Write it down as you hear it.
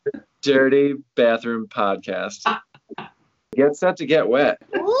Dirty Bathroom Podcast. Get set to get wet.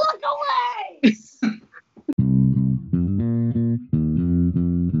 Look away!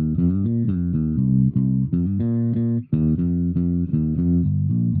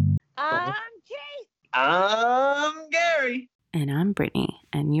 I'm Kate. I'm Gary. And I'm Brittany,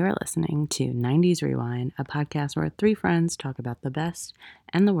 and you're listening to 90s Rewind, a podcast where three friends talk about the best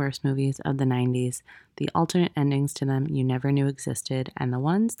and the worst movies of the 90s, the alternate endings to them you never knew existed, and the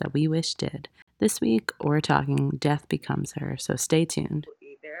ones that we wish did. This week, we're talking Death Becomes Her, so stay tuned.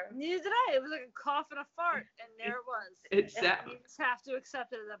 Neither did I. It was like a cough and a fart, and there it was. You just have to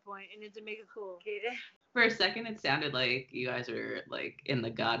accept it at that point, and you have to make it cool. For a second, it sounded like you guys were like in The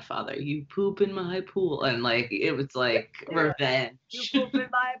Godfather. You poop in my pool, and like it was like revenge. You poop in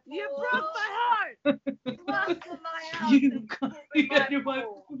my pool. You broke my heart. You walked in my house. You and poop in my you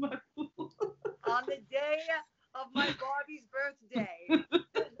pool. my pool. On the day of my Barbie's birthday.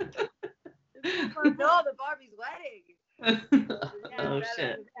 No, the Barbie's wedding. Oh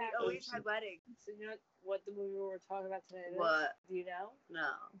shit! We always had weddings. So you know what the movie we're talking about today is? What? Do you know? No,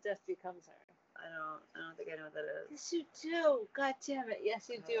 Death Becomes Her. I don't think I know what that is. Yes, you do. God damn it. Yes,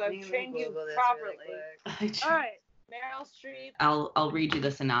 you do. Let I've me trained you Google this properly. really quick. All right. Meryl Streep. I'll read you the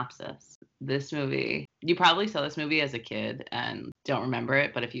synopsis. This movie, you probably saw this movie as a kid and don't remember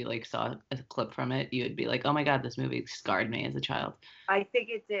it, but if you like saw a clip from it, you would be like, "Oh my god, this movie scarred me as a child." I think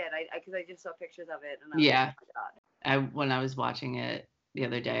it did. Because I just saw pictures of it. And I Yeah. was like, oh my god. When I was watching it the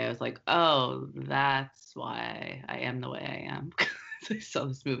other day, I was like, "Oh, that's why I am the way I am." I saw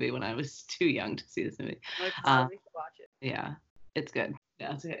this movie when I was too young to see this movie. I probably should watch it. Yeah, it's good.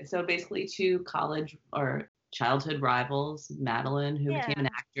 Yeah, it's okay. So basically, two college or childhood rivals, Madeline, who became an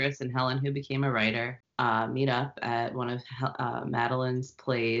actress, and Helen, who became a writer, meet up at one of Madeline's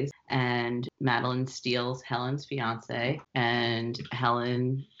plays, and Madeline steals Helen's fiance, and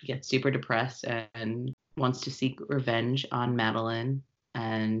Helen gets super depressed and wants to seek revenge on Madeline,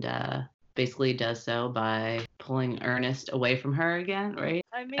 and basically does so by pulling Ernest away from her again, right?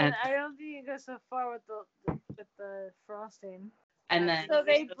 I mean, And- I don't think you go so far with the frosting. And then So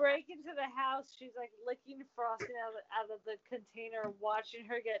they break into the house. She's like licking frosting out of the container, watching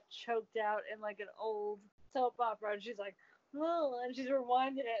her get choked out in like an old soap opera. And she's like, "Oh," and she's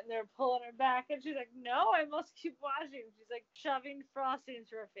rewinding it, and they're pulling her back. And she's like, "No, I must keep watching." She's like shoving frosting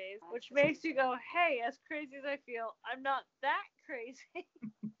into her face, which makes you go, "Hey, as crazy as I feel, I'm not that crazy."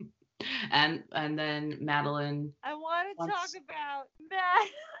 and then Madeline. I want to talk about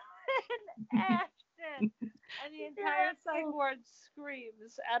Madeline Ashton. And the entire psych ward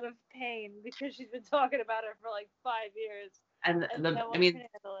screams out of pain because she's been talking about it for like 5 years. And no one can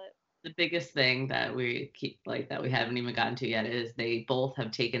handle it. The biggest thing that we that we haven't even gotten to yet is they both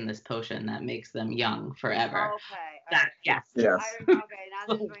have taken this potion that makes them young forever. Okay. Yes. Yes. Okay,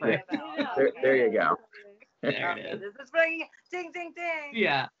 now this is ringing a bell. There you go. There it is. This is ringing. Ding, ding, ding.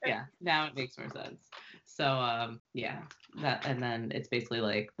 Yeah. Now it makes more sense. So that, and then it's basically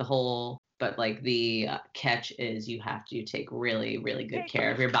like the whole. But like the catch is you have to take really, really good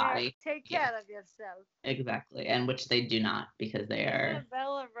care of your body. Take care of yourself. Exactly, and which they do not because they are.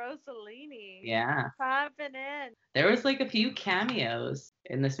 Bella Rossellini. Yeah. Popping in. There was like a few cameos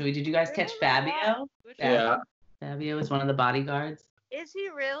in this movie. Did you guys catch Fabio? Yeah. Fabio is one of the bodyguards. Is he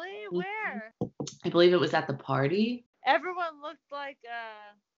really? Where? I believe it was at the party. Everyone looked like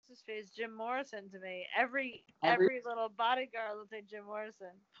his face, Jim Morrison to me. Every little bodyguard looked like Jim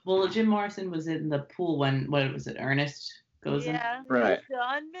Morrison. Well, Jim Morrison was in the pool when, what was it, Ernest goes in? Yeah. Right.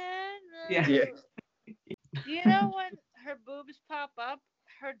 Gunman. Yeah. You know when her boobs pop up,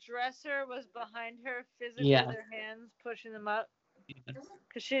 her dresser was behind her physically with her hands pushing them up?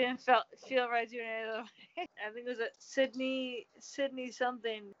 Because she didn't feel right doing it either way. I think it was Sydney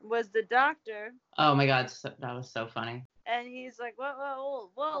something was the doctor. Oh my God, that was so funny. And he's like,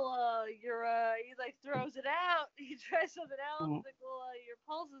 well, he like throws it out. He tries something else. He's like, well, your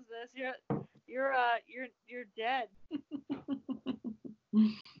pulse is this. You're dead.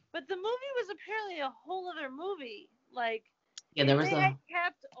 But the movie was apparently a whole other movie. Like, yeah, there was they had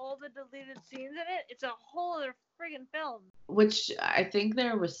kept all the deleted scenes in it. It's a whole other friggin' film. Which I think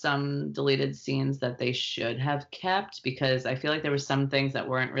there was some deleted scenes that they should have kept because I feel like there were some things that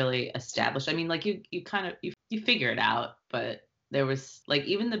weren't really established. I mean, like you kind of you figure it out, but there was like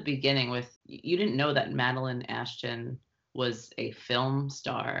even the beginning with you didn't know that Madeline Ashton was a film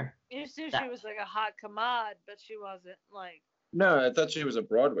star. You just knew she was like a hot commode, but she wasn't like. No, I thought she was a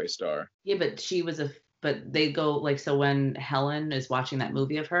Broadway star. Yeah, but they go like, so when Helen is watching that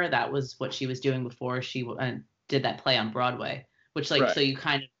movie of her, that was what she was doing before she did that play on Broadway, which like, right. So you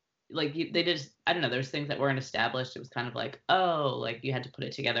kind of, like they just, I don't know, there's things that weren't established. It was kind of like, oh, like you had to put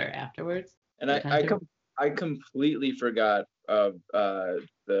it together afterwards. And I completely forgot of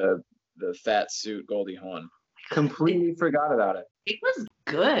the fat suit Goldie Hawn. Completely forgot about it. It was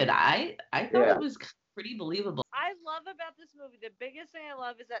good. I thought it was pretty believable. I love about this movie, the biggest thing I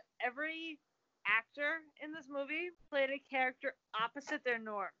love is that every actor in this movie played a character opposite their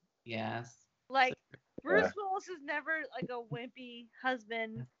norm. Yes. Like, Bruce Willis is never like a wimpy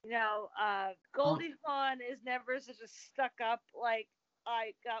husband. You know, Goldie Hawn is never such a stuck up, like,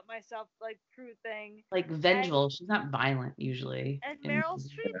 I got myself like through thing. Like vengeful. She's not violent usually. And Meryl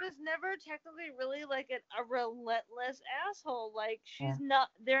Streep is never technically really like a relentless asshole. Like, she's not,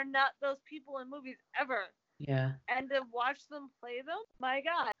 they're not those people in movies ever. Yeah. And to watch them play them, my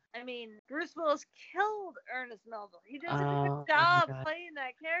God. I mean, Bruce Willis killed Ernest Melville. He did such a good job playing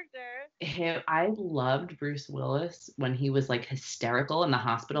that character. I loved Bruce Willis when he was like hysterical in the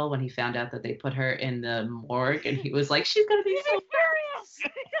hospital when he found out that they put her in the morgue and he was like, she's gonna be so furious.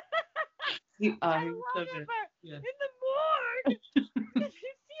 I love it. In the morgue. She's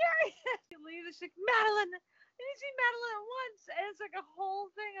furious. She leaves. She's like, Madeline. And you see Madeline at once, and it's like a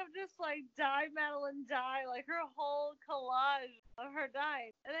whole thing of just like die, Madeline, die, like her whole collage of her dying.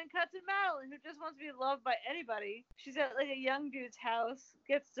 And then cut to Madeline, who just wants to be loved by anybody. She's at like a young dude's house,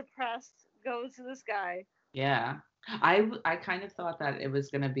 gets depressed, goes to this guy. Yeah. I kind of thought that it was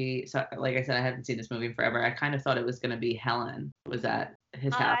going to be, so like I said, I haven't seen this movie in forever. I kind of thought it was going to be Helen. Was at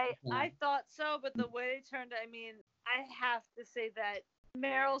his house. I thought so, but the way they turned it, I mean, I have to say that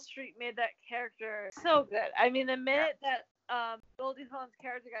Meryl Streep made that character so good. I mean, the minute that Goldie Hawn's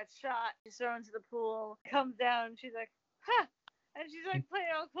character got shot, she's thrown into the pool, comes down, and she's like, huh! And she's like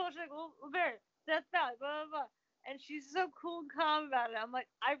playing all cool. She's like, well, Barry, that's bad, blah, blah, blah. And she's so cool and calm about it. I'm like,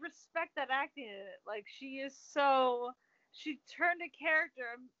 I respect that acting in it. Like, she turned a character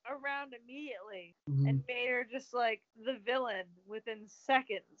around immediately and made her just like the villain within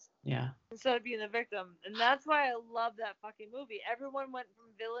seconds. Yeah. Instead of being the victim. And that's why I love that fucking movie. Everyone went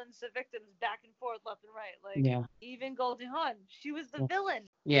from villains to victims back and forth, left and right. Like, even Goldie Hawn, she was the villain.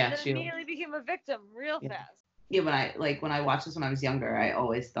 Yeah. And then immediately became a victim real fast. Yeah, when I watched this when I was younger, I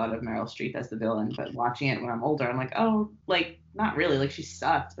always thought of Meryl Streep as the villain. But watching it when I'm older, I'm like, oh, like, not really. Like, she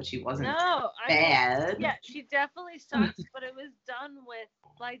sucked, but she wasn't bad. Yeah, she definitely sucks, but it was done with,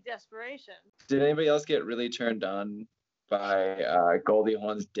 like, desperation. Did anybody else get really turned on by Goldie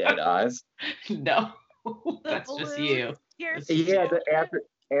Hawn's dead eyes? No. That's just you. Yeah,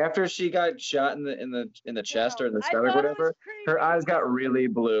 after she got shot in the chest or in the stomach, whatever, her eyes got really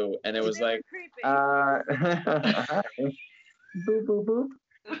blue, and it was like, boop boop boop,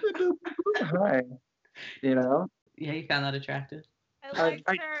 boop boop boop, hi, you know. Yeah, you found that attractive.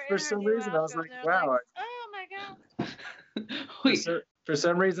 For some reason, I was like, wow. Like, oh my God. For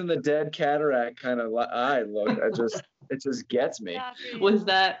some reason, the dead cataract kind of eye look, it just gets me. Was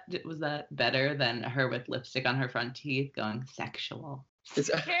that better than her with lipstick on her front teeth going sexual?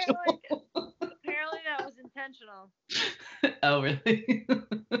 Apparently that was intentional. Oh, really? They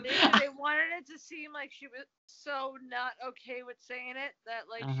wanted it to seem like she was so not okay with saying it that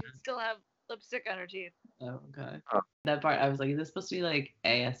like she'd still have lipstick on her teeth. Oh, okay. That part, I was like, is this supposed to be like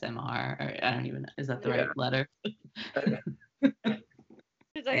ASMR? Or I don't even know. Is that the right letter?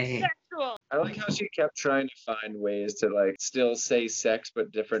 She's like, sexual. I like how she kept trying to find ways to like still say sex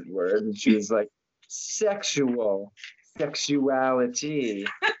but different words. And she was like, sexual. Sexuality.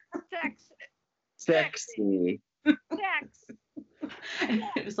 Sexy. It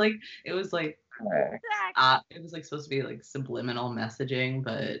was like it was like supposed to be like subliminal messaging,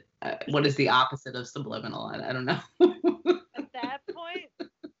 but what is the opposite of subliminal? I don't know. At that point,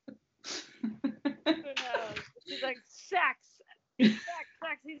 who knows? She's like, sex. He's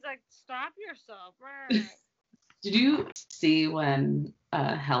like, stop yourself. Did you see when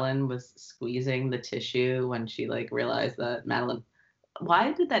Helen was squeezing the tissue when she like realized that Madeline?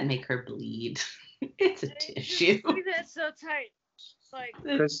 Why did that make her bleed? It's a tissue. It's so tight. Like,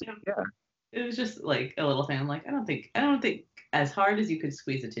 it was just like a little thing. I'm like, I don't think as hard as you could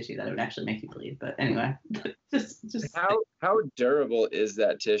squeeze a tissue that it would actually make you bleed. But anyway, just how durable is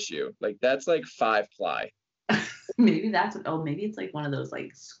that tissue? Like that's like 5-ply. Maybe it's like one of those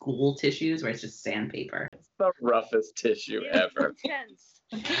like school tissues where it's just sandpaper. It's the roughest tissue ever. Intense.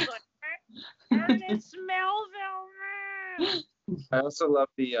 She's like, and it smells over. I also love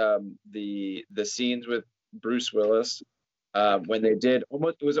the scenes with Bruce Willis when they did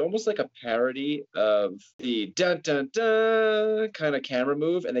it was almost like a parody of the dun dun dun kind of camera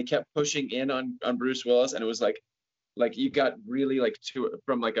move, and they kept pushing in on Bruce Willis, and it was like like you got really like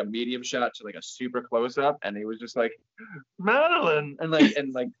from like a medium shot to like a super close up, and he was just like Madeline, and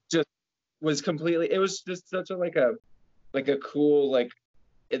like just was completely. It was just such a like a cool like.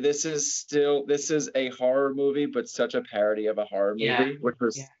 This is a horror movie, but such a parody of a horror movie, which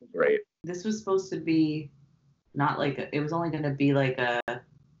was great. This was supposed to be not like it was only going to be like a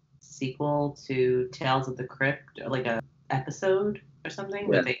sequel to Tales of the Crypt, or like a episode or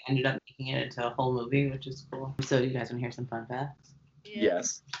something, but they ended up making it into a whole movie, which is cool. So you guys want to hear some fun facts?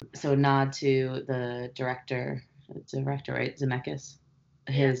 Yes. So nod to the director, right, Zemeckis,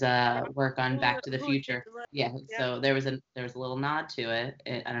 his work on Back to the Future. Yeah. So there was a little nod to it.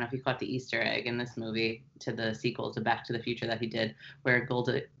 I don't know if you caught the Easter egg in this movie to the sequel to Back to the Future that he did, where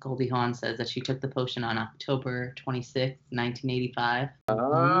Goldie Hawn says that she took the potion on October 26th, 1985.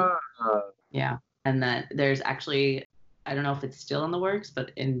 Yeah. And that there's actually, I don't know if it's still in the works,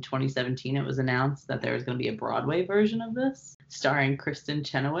 but in 2017 it was announced that there was going to be a Broadway version of this, starring Kristen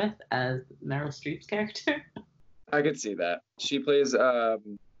Chenoweth as Meryl Streep's character. I could see that. She plays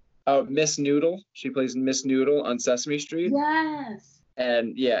Miss Noodle. She plays Miss Noodle on Sesame Street. Yes.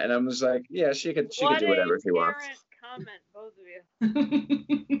 And and I'm just like, yeah, she could do whatever she wants. Comment, both of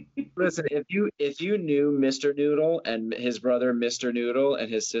you. Listen, if you knew Mr. Noodle and his brother Mr. Noodle and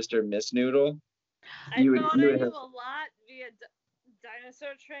his sister Miss Noodle, I knew a lot via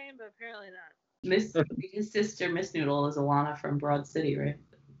Dinosaur Train, but apparently not. His sister Miss Noodle is Alana from Broad City, right?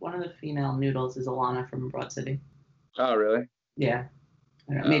 One of the female Noodles is Alana from Broad City. Oh, really? Yeah.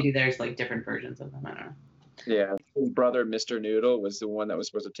 I don't know. Maybe there's like different versions of them. I don't know. Yeah, his brother Mr. Noodle was the one that was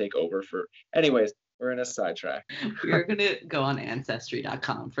supposed to take over for. Anyways, we're in a sidetrack. We're gonna go on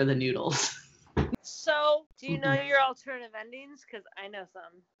Ancestry.com for the noodles. So, do you know your alternative endings? Because I know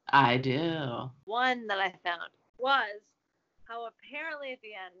some. I do. One that I found was how apparently at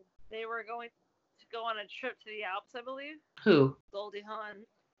the end they were going to go on a trip to the Alps, I believe. Who? Goldie Hawn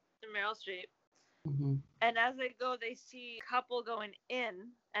and Meryl Streep. Mm-hmm. And as they go, they see a couple going in,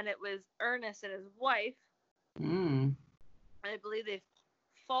 and it was Ernest and his wife. Mm. I believe they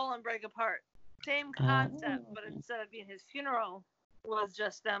fall and break apart. Same concept, but instead of being his funeral, was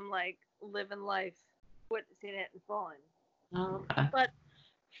just them like living life, witnessing it and falling. Oh, okay. But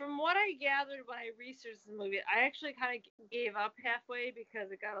from what I gathered when I researched the movie, I actually kind of gave up halfway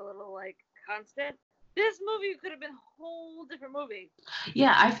because it got a little like constant. This movie could have been a whole different movie.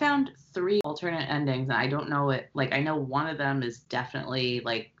 Yeah, I found 3 alternate endings, and I don't know it. Like, I know one of them is definitely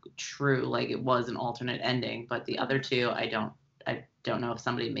like true, like it was an alternate ending, but the other 2, I don't know if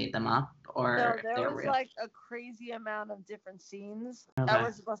somebody made them up or No, if there they're was real. like a crazy amount of different scenes Okay. that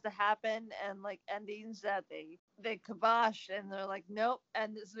were supposed to happen, and like endings that they kibosh, and they're like, nope,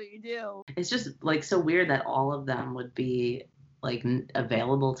 and this is what you do. It's just like so weird that all of them would be like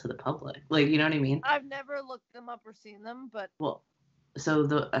available to the public. Like, you know what I mean? I've never looked them up or seen them, but Well,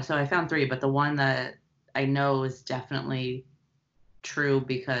 so I found 3, but the one that I know is definitely true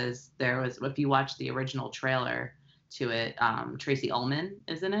because there was, if you watch the original trailer to it, Tracy Ullman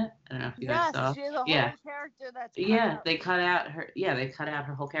is in it. I don't know if you guys saw. she's a whole character that's They cut out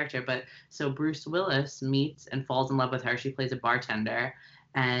her whole character. But so Bruce Willis meets and falls in love with her. She plays a bartender,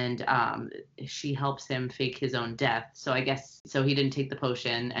 and she helps him fake his own death. So I guess he didn't take the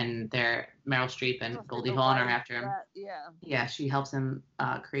potion, and Meryl Streep and Goldie Hawn are after him. Yeah, she helps him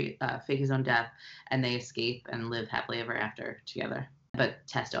fake his own death, and they escape and live happily ever after together. But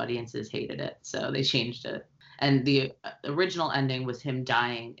test audiences hated it, so they changed it. And the original ending was him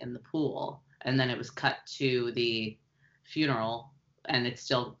dying in the pool, and then it was cut to the funeral, and it's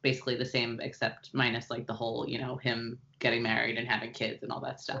still basically the same except minus like the whole, him getting married and having kids and all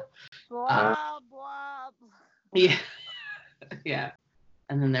that stuff. Blah, blah, blah. Yeah. Yeah.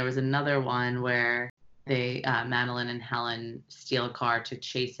 And then there was another one where they Madeline and Helen steal a car to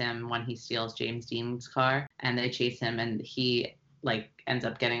chase him when he steals James Dean's car, and they chase him, and he ends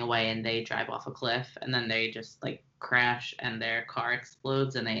up getting away, and they drive off a cliff, and then they just crash, and their car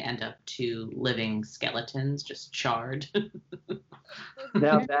explodes, and they end up 2 living skeletons just charred.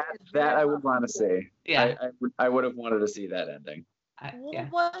 Now that I would want to see. Yeah, I would have wanted to see that ending. Yeah.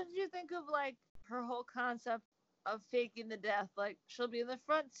 What did you think of her whole concept of faking the death? Like, she'll be in the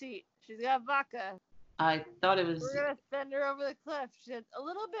front seat, she's got vodka, I thought it was. we're gonna send her over the cliff. She had a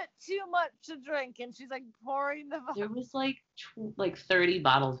little bit too much to drink, and she's pouring the vodka. There was 30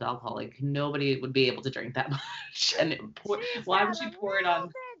 bottles of alcohol. Nobody would be able to drink that much. And why would she pour it on? A little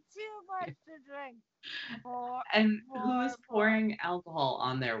bit too much to drink. Who is pouring alcohol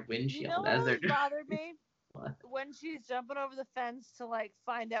on their windshield as they're bothered me? What? When she's jumping over the fence to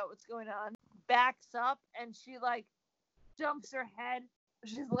find out what's going on, backs up and she jumps her head.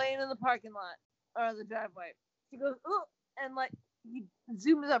 She's laying in the parking lot or the driveway. She goes, "Ugh," and like he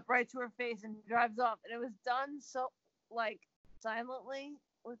zooms up right to her face and drives off. And it was done so like silently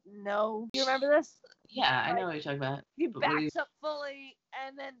with no. You remember this? Yeah, I know what you're talking about. He But what do you- backs up fully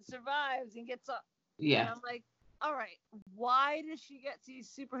and then survives and gets up. And Yeah. I'm like, all right, why does she get these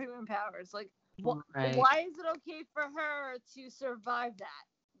superhuman powers? Like, Right. why is it okay for her to survive that?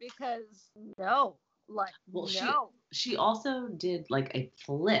 Because no, like, Well, no. she also did like a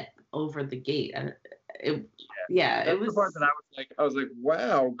flip over the gate. And it That's it was the part that I was like,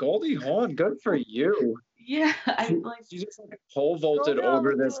 wow, Goldie Hawn, good for you. yeah, I like She just like pole vaulted Goldie Hawn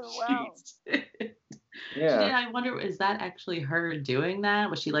over was this doing well. sheet. yeah. Yeah. I wonder, is that actually her doing that?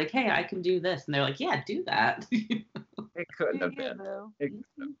 Was she like, hey, I can do this? And they're like, yeah, do that. It couldn't Do have you, been. boo? It couldn't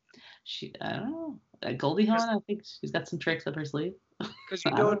have She, I don't know. Goldie Hawn, I think she's got some tricks up her sleeve. Because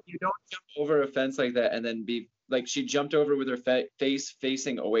you don't jump over a fence like that and then be like, she jumped over with her face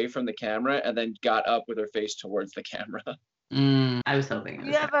facing away from the camera and then got up with her face towards the camera. I was hoping it Do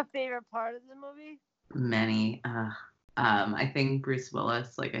was you have a favorite part of the movie? many. I think Bruce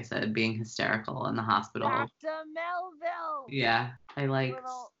Willis, like I said, being hysterical in the hospital. Back to Melville. Yeah, I like.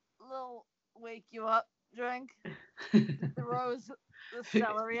 Little wake you up drink. Throws the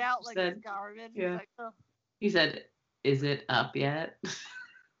celery out like Said- it's garbage. yeah. He's like, oh. He said, "Is it up yet?"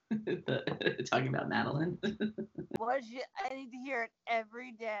 Talking about Madeline. I need to hear it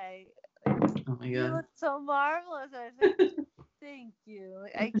every day. Oh my You god. look so marvelous. I was like, thank you.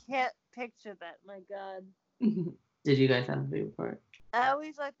 Like, I can't picture that. My God. Did you guys have a favorite part? I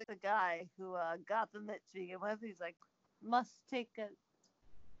always like the guy who got them that to begin with. He's like, must take a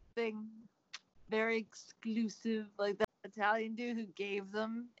thing very exclusive. Like the Italian dude who gave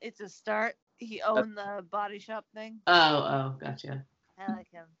them it to start. He owned the body shop thing. Oh, gotcha. I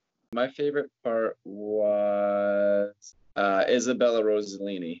like him. My favorite part was Isabella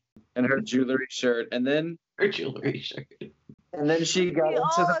Rossellini and her jewelry shirt, and then Her jewelry shirt. she got We into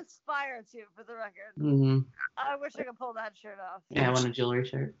all the aspire to, for the record. Mm-hmm. I wish I could pull that shirt off. Yeah, I want a jewelry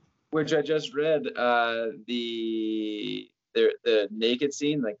shirt. which I just read. The naked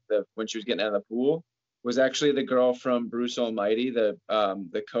scene, like when she was getting out of the pool, was actually the girl from Bruce Almighty, the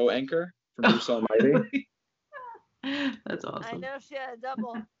co-anchor from Bruce Almighty. That's awesome. I know she had a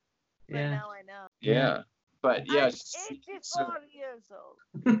double, but Yeah. now I know. Yeah, but yeah, I'm 84 years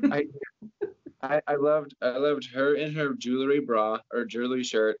old. I loved her in her jewelry bra or jewelry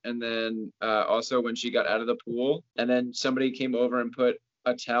shirt, and then also when she got out of the pool, and then somebody came over and put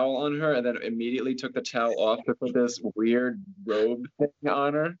a towel on her, and then immediately took the towel off to put this weird robe thing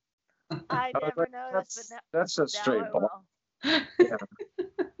on her. I was never like, noticed, but That's a now straight I ball. will.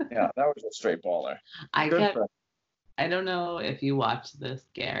 Yeah, that was a straight baller. I don't know if you watched this,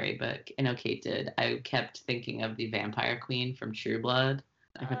 Gary, but I know Kate did. I kept thinking of the vampire queen from True Blood.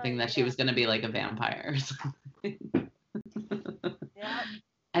 I kept thinking that she yeah. was going to be like a vampire or something. Yeah.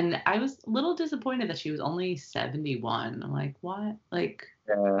 And I was a little disappointed that she was only 71. I'm like, what? Like,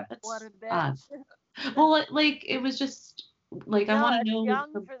 Yeah. that's What a odd. bitch. Well, like, it was just, like, I No, want it's to know.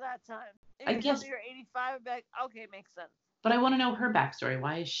 young for that time. If I you told guess- me you're 85, I'd be like, okay, makes sense. But I want to know her backstory.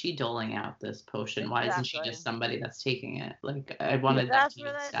 Why is she doling out this potion? Why isn't she Exactly. just somebody that's taking it? Like, I wanted them That's to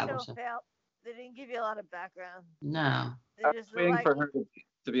where that establish show it. failed. They didn't give you a lot of background. No. They I was just were waiting like, for her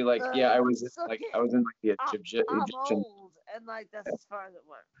to be like, yeah, I was in, suck like it. I was in like the I'm Egyptian. old, and like that's as far as it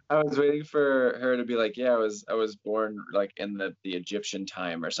went. I was waiting for her to be like, yeah, I was born like in the Egyptian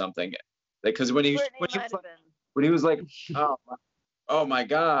time or something. Like, because when he Brittany when he might was have like, been. when he was like, oh my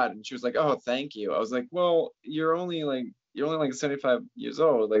God, and she was like, oh, thank you. I was like, well, you're only like 75 years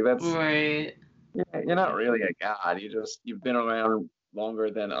old. Like that's Right. you're not really a god. You've been around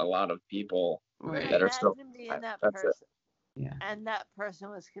longer than a lot of people Right. that are still. Imagine being that That's it. person. Yeah. And that person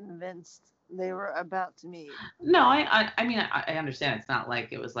was convinced they were about to meet. No, I mean, I understand. It's not like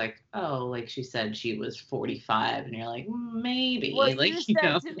it was like, oh, like she said she was 45, and you're like, maybe. What like, you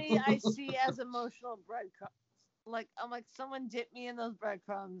said to me, I see as emotional breadcrumbs. Like, I'm like, someone dipped me in those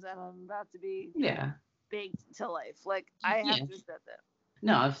breadcrumbs, and I'm about to be Yeah. baked to life. Like, I have Yeah. to accept that.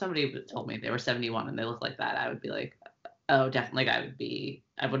 No, if somebody told me they were 71 and they looked like that, I would be like, oh, definitely.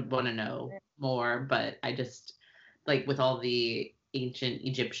 I would want to know more. But I just, like, with all the ancient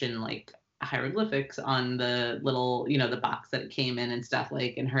Egyptian, like, hieroglyphics on the little, the box that it came in and stuff,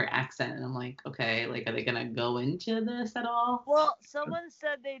 like, in her accent, and I'm like, okay, like, are they gonna go into this at all? Well, someone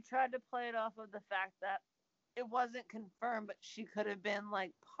said they tried to play it off of the fact that it wasn't confirmed, but she could have been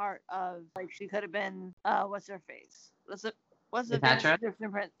like part of, like she could have been, what's her face? What's the Cleopatra? Egyptian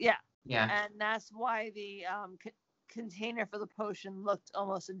prince? Yeah, Yeah. and that's why the container for the potion looked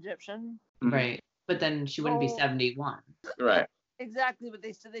almost Egyptian. Right. But then she wouldn't be Oh. 71. Right. Exactly, but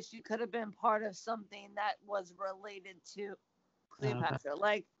they said that she could have been part of something that was related to Cleopatra.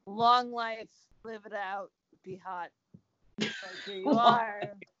 Like, long life, live it out, be hot. Like, here you are.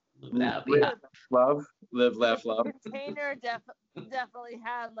 That would be hot. Love, live, laugh, love. The container definitely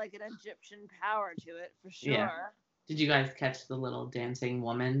had like an Egyptian power to it, for sure. Yeah. Did you guys catch the little dancing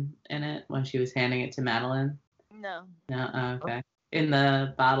woman in it when she was handing it to Madeline? No. No? Oh, okay. In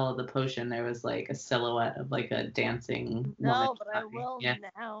the bottle of the potion, there was like a silhouette of like a dancing No, woman. but I will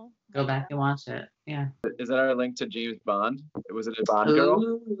now. Go back and watch it. Yeah. Is that our link to James Bond? Was it a Bond girl?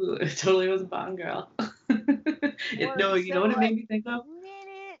 Ooh, it totally was a Bond girl. No, you know what it made me think of?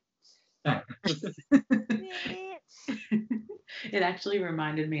 It actually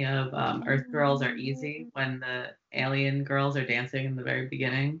reminded me of Earth Girls Are Easy when the alien girls are dancing in the very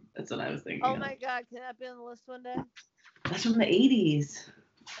beginning. That's what I was thinking Oh of. my god, can that be on the list one day? That's from the 80s.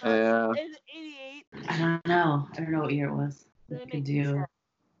 Yeah. It's 88. I don't know. I don't know what year it was. They We could make do. sense.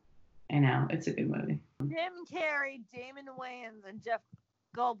 I know. It's a good movie. Jim Carrey, Damon Wayans, and Jeff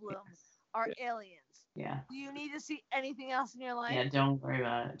Goldblum are aliens. Yeah. Do you need to see anything else in your life? Yeah, don't worry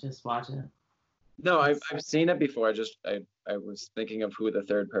about it. Just watch it. No, I've seen it before. I was thinking of who the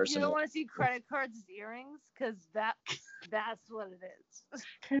third You person don't was. want to see credit cards as earrings? Because that's what it is.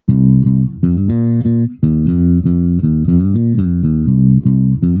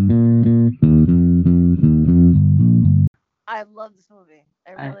 I love this movie.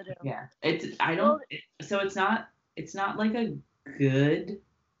 I really do. Yeah. It's not like a good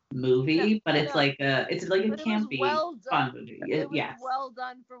movie, but it's like a But it campy, was well fun done. movie. It was Yes. well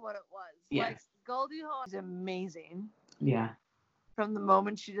done for what it was. Yes. Like, Goldie Hawn is amazing. Yeah. From the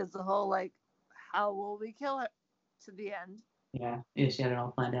moment she does the whole, like, how will we kill her, to the end. Yeah. Yeah, she had it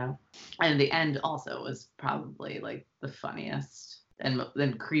all planned out. And the end also was probably like the funniest and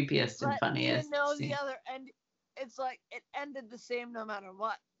then creepiest and But funniest. you know, scene. the other end, it's like it ended the same no matter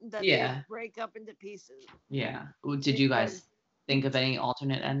what. That Yeah. they break up into pieces. Yeah. Did you guys Because think of any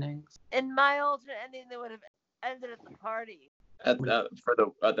alternate endings? in my alternate ending, they would have ended at the party. At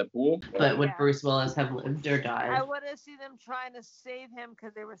the pool. But would Yeah. Bruce Willis have lived or died? I would have seen them trying to save him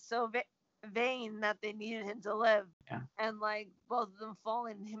because they were so vain that they needed him to live. Yeah. And like both of them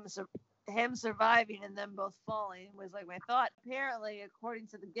falling, him surviving and them both falling was like my thought. Apparently, according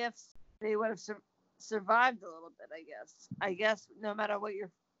to the gifts, they would have survived a little bit. I guess no matter what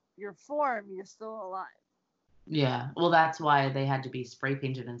your form, you're still alive. Yeah. Well, that's why they had to be spray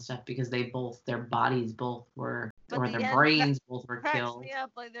painted and stuff because their bodies both were, But or the their end brains both were Cracks killed. me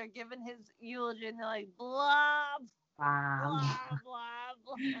up like they're giving his eulogy and they're like blah blah blah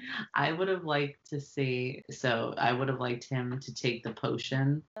blah. I would have liked to see, I would have liked him to take the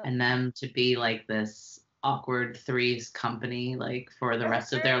potion and them to be like this awkward threes company, like for the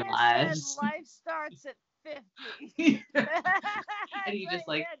rest of their Said lives. life starts at 50. And he just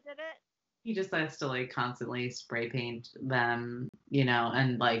like, did it. he just has to like constantly spray paint them,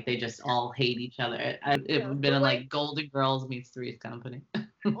 and like they just all hate each other. It would have been like Golden Girls meets Three's Company.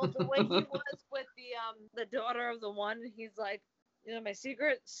 Well, the way he was with the daughter of the one, he's like, my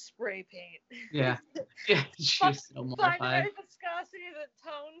secret, spray paint. Yeah. Yeah, she was so Find mortified. her viscosity, the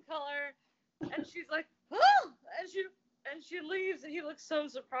tone, color, and she's like, oh, and she leaves, and he looks so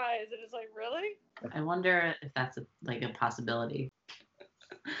surprised, and it's like, really? I wonder if that's a possibility.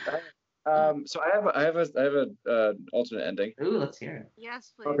 So I have a alternate ending. Ooh, let's hear it.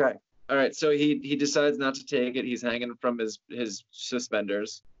 Yes, please. Okay. All right. So he decides not to take it. He's hanging from his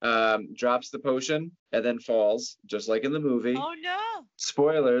suspenders. Drops the potion and then falls, just like in the movie. Oh no!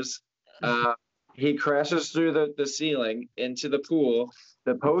 Spoilers. He crashes through the ceiling into the pool.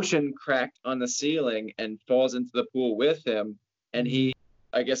 The potion cracked on the ceiling and falls into the pool with him. And he,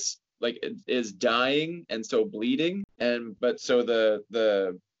 I guess, like is dying and so bleeding. But so the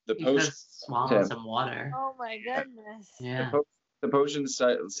He potion just swallowed some water. Oh my goodness! Yeah. the potion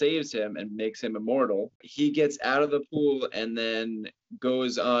saves him and makes him immortal. He gets out of the pool and then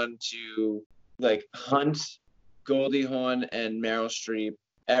goes on to like hunt Goldie Hawn and Meryl Streep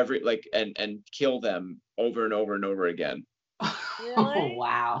and kill them over and over and over again. Really? Oh,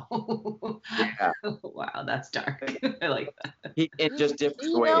 wow. Yeah. Wow, that's dark. I like that. It just different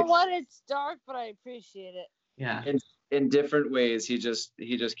You ways. know what? It's dark, but I appreciate it. Yeah, In different ways, he just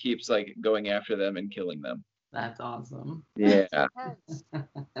keeps like going after them and killing them. that's awesome. Yeah, Intense. I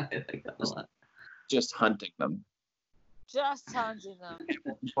like that a lot. just hunting them. Just hunting them.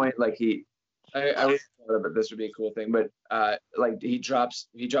 Point like I always thought that this would be a cool thing, but like he drops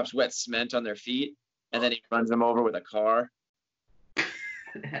wet cement on their feet and then he runs them over with a car.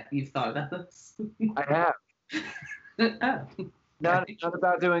 You've thought about this? I have. Oh. Not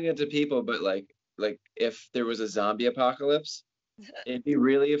about doing it to people, but like if there was a zombie apocalypse, It'd be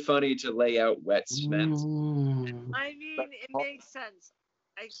really funny to lay out wet cement. I mean, it makes sense.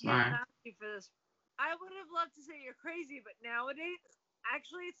 I Smart. can't knock you for this. I would have loved to say you're crazy, but nowadays,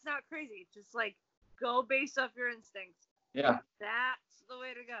 actually, it's not crazy. Just like go based off your instincts. Yeah, That's the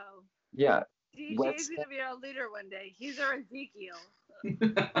way to go. yeah. DJ's gonna be our leader one day. He's our Ezekiel from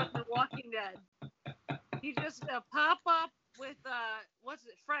The Walking Dead. He's just gonna pop up with what's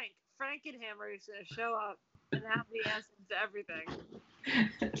it, Frank? Frankenhammer is gonna show up and have the answers to everything.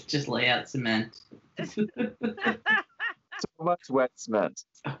 Just lay out cement. So much wet cement.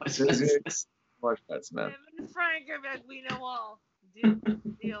 So much wet cement. Him and Frank are like, we know all.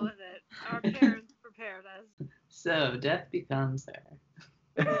 Deal with it. Our parents prepared us. So death becomes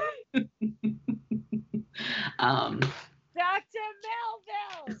her. Dr.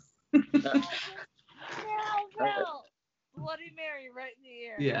 Melville! Dr. Melville! Bloody Mary right in the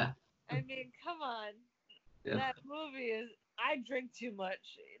ear. Yeah. I mean, come on. Yeah. That movie is. I drink too much.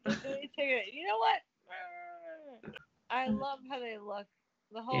 You know what? I love how they look.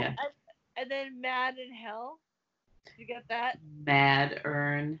 The whole. Yeah. And then Mad in Hell. Did you get that? Madder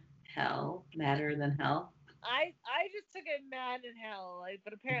than hell. I just took it Mad in Hell, like,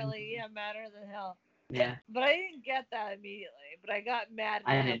 but apparently, yeah, Madder than Hell. Yeah. But I didn't get that immediately. But I got Mad in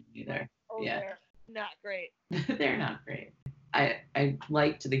I Hell. didn't either. Oh, Yeah. they're not great. They're not great. I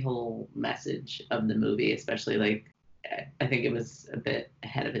liked the whole message of the movie, especially like I think it was a bit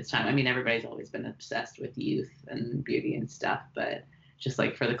ahead of its time. I mean, everybody's always been obsessed with youth and beauty and stuff, but just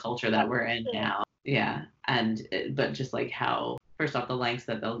like for the culture that we're in now, yeah. But just like how, first off, the lengths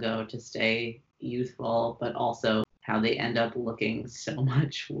that they'll go to stay youthful, but also how they end up looking so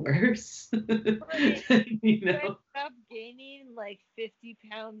much worse. Right. You You know? end up gaining like 50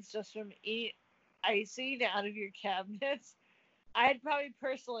 pounds just from eating icing out of your cabinets. I'd probably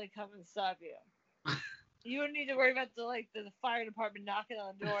personally come and stop you. You wouldn't need to worry about the fire department knocking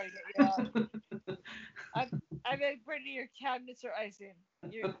on the door to get you out. I'd be like, Brittany, your cabinets are icing.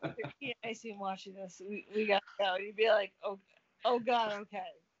 You're eating icing watching this. We gotta go. You'd be like, oh God, okay.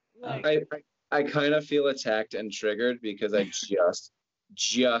 Like, I kind of feel attacked and triggered because I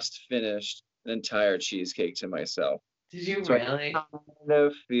just finished an entire cheesecake to myself. Did you So really? I kind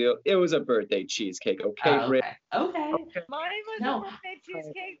of feel it was a birthday cheesecake. Okay, Oh, Britt. okay. mine was No. a birthday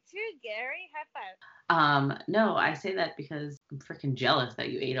cheesecake too, Gary. High five. No, I say that because I'm freaking jealous that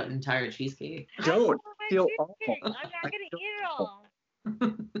you ate an entire cheesecake. Don't I love my feel cheesecake. awful. I'm not gonna eat it all.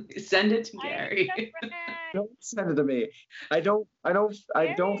 Send it to I Gary. ate the bread. Don't send it to me. I don't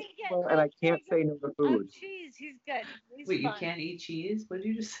feel, and I can't say no to Oh, food. cheese. He's good. He's Wait, you fun. can't eat cheese? What did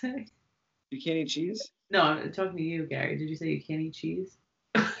you just say? You can't eat cheese? No, I'm talking to you, Gary. Did you say you can't eat cheese?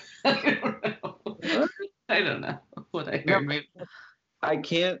 I don't know. What? I don't know what I No, heard. Maybe. I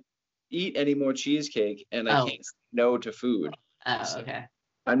can't eat any more cheesecake, and I Oh. can't say no to food. Oh, okay.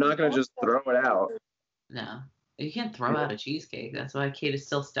 I'm not gonna just throw it out. No. You can't throw out a cheesecake. That's why Kate is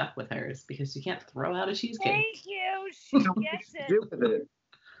still stuck with hers, because you can't throw out a cheesecake. Thank you. She What are you gets gonna it. do with it?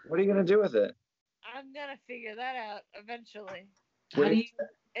 What are you gonna do with it? I'm gonna figure that out eventually. How do you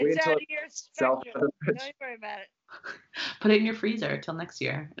Wait It's until out of your Self spectrum. Don't even worry about it. put it in your freezer till next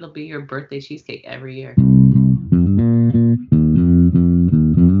year? It'll be your birthday cheesecake every year.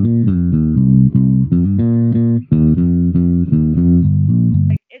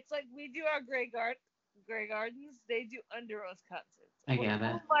 It's like we do our Grey Gardens. They do Under Oath concerts. I get Who it.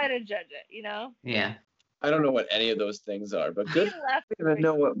 am I to judge it? You know. Yeah. I don't know what any of those things are, but good. He left. I don't even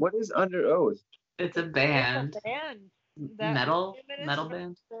know what is Under Oath. It's a It's band. a band. That Metal? women is Metal from-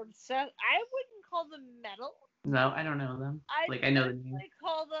 band? from Seth- I wouldn't call them metal. No, I don't know them. I Like, I know the name.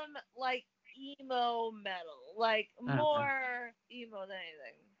 call them like emo metal, like Okay. more emo than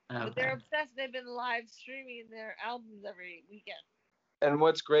anything. But they're Okay. obsessed. They've been live streaming their albums every weekend. And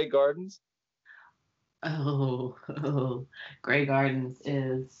what's Grey Gardens? Oh, Grey Gardens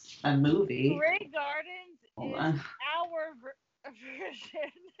is a movie. Grey Gardens Hold is on. our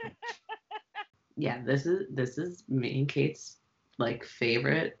version. Yeah, this is me and Kate's like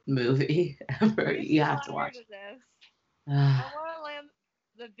favorite movie ever. You have to watch. This. Uh, I want to land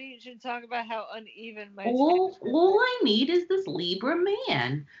the beach and talk about how uneven my all texture is. I need is this Libra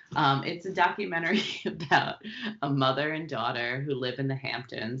man. It's a documentary about a mother and daughter who live in the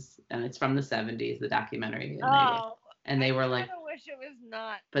Hamptons, and it's from the 70s. The documentary, and they were like, I wish it was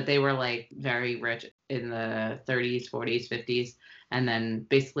not. but they were like very rich in the 30s, 40s, 50s, and then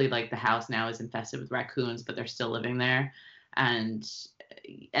basically like the house now is infested with raccoons, but they're still living there, and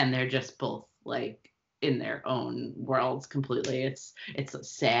they're just both like in their own worlds completely. It's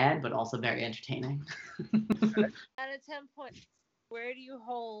sad but also very entertaining. Out of 10 points. Where do you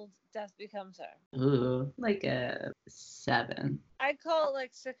hold Death Becomes Her? Ooh, like a 7. I call it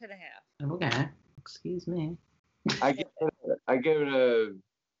like 6.5. Okay. Excuse me. I give it a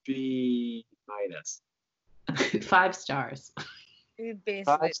B minus. 5 stars. You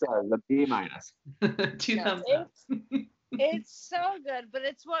basically 5 stars, a B minus. 2 No, thumbs up. it's so good, but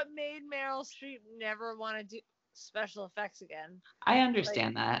it's what made Meryl Streep never want to do special effects again. I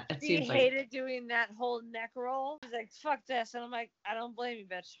understand that. It She seems like hated doing that whole neck roll. She's like, fuck this. And I'm like, I don't blame you,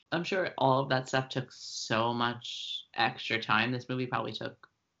 bitch. I'm sure all of that stuff took so much extra time. This movie probably took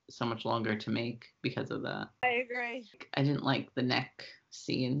so much longer to make because of that. I agree. I didn't like the neck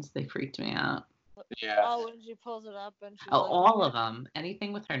scenes. They freaked me out. Yeah. Oh, when she pulls it up and she's Oh, like, all of them.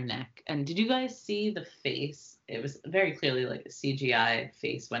 Anything with her neck. And did you guys see the face? It was very clearly like a CGI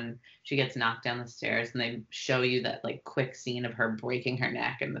face when she gets knocked down the stairs, and they show you that like quick scene of her breaking her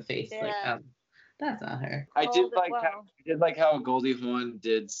neck and the face. Yeah. Like, oh, that's not her. I did Hold it like well. how Goldie Hawn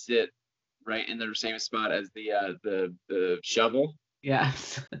did sit right in the same spot as the shovel.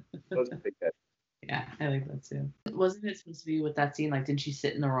 Yes. That was pretty good. Yeah, I like that too. Wasn't it supposed to be with that scene? Like, did she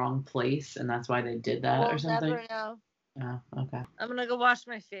sit in the wrong place, and that's why they did that, or we'll something? never know. Oh, okay. I'm gonna go wash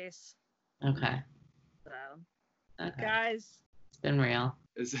my face. Okay. So, Okay. guys, It's been real.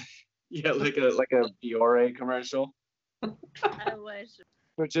 Yeah, like a Biore commercial. I wish.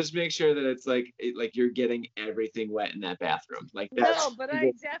 But just make sure that it's like you're getting everything wet in that bathroom. Like that's No, but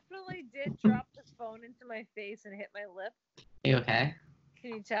I definitely did drop the phone into my face and hit my lip. You okay?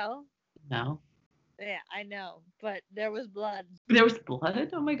 Can you tell? No. Yeah, I know, but there was blood. There was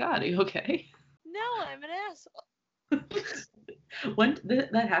blood? Oh my god, are you okay? No, I'm an asshole. When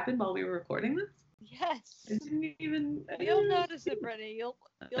that happened while we were recording this? Yes. I didn't even. You'll notice it, Brittany. You'll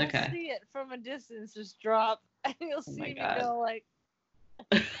Okay. see it from a distance just drop, and you'll see my me God. go like.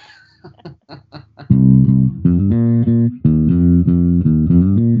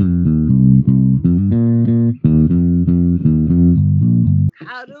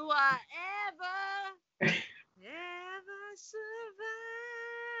 How do I ever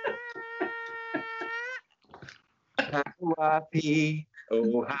survive? how do I be?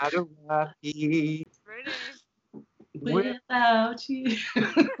 Oh, how do I be? Brittany. Without you.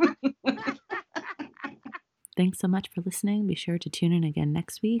 Thanks so much for listening. Be sure to tune in again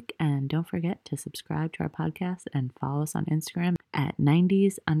next week. And don't forget to subscribe to our podcast and follow us on Instagram at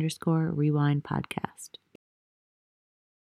 90s_rewind podcast.